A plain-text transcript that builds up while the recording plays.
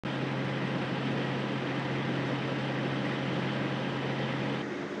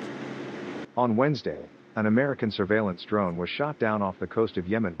On Wednesday, an American surveillance drone was shot down off the coast of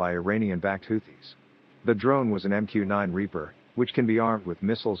Yemen by Iranian-backed Houthis. The drone was an MQ-9 Reaper, which can be armed with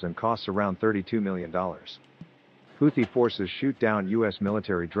missiles and costs around $32 million. Houthi forces shoot down U.S.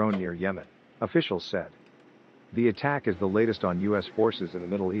 military drone near Yemen, officials said. The attack is the latest on U.S. forces in the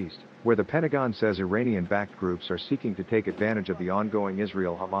Middle East, where the Pentagon says Iranian-backed groups are seeking to take advantage of the ongoing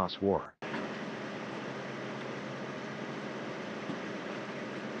Israel-Hamas war.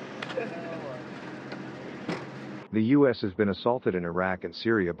 The U.S. has been assaulted in Iraq and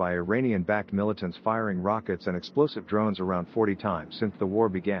Syria by Iranian-backed militants firing rockets and explosive drones around 40 times since the war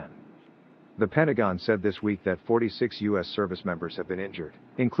began. The Pentagon said this week that 46 U.S. service members have been injured,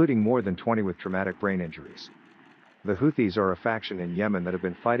 including more than 20 with traumatic brain injuries. The Houthis are a faction in Yemen that have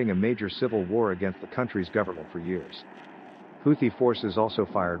been fighting a major civil war against the country's government for years. Houthi forces also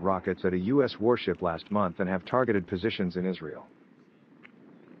fired rockets at a U.S. warship last month and have targeted positions in Israel.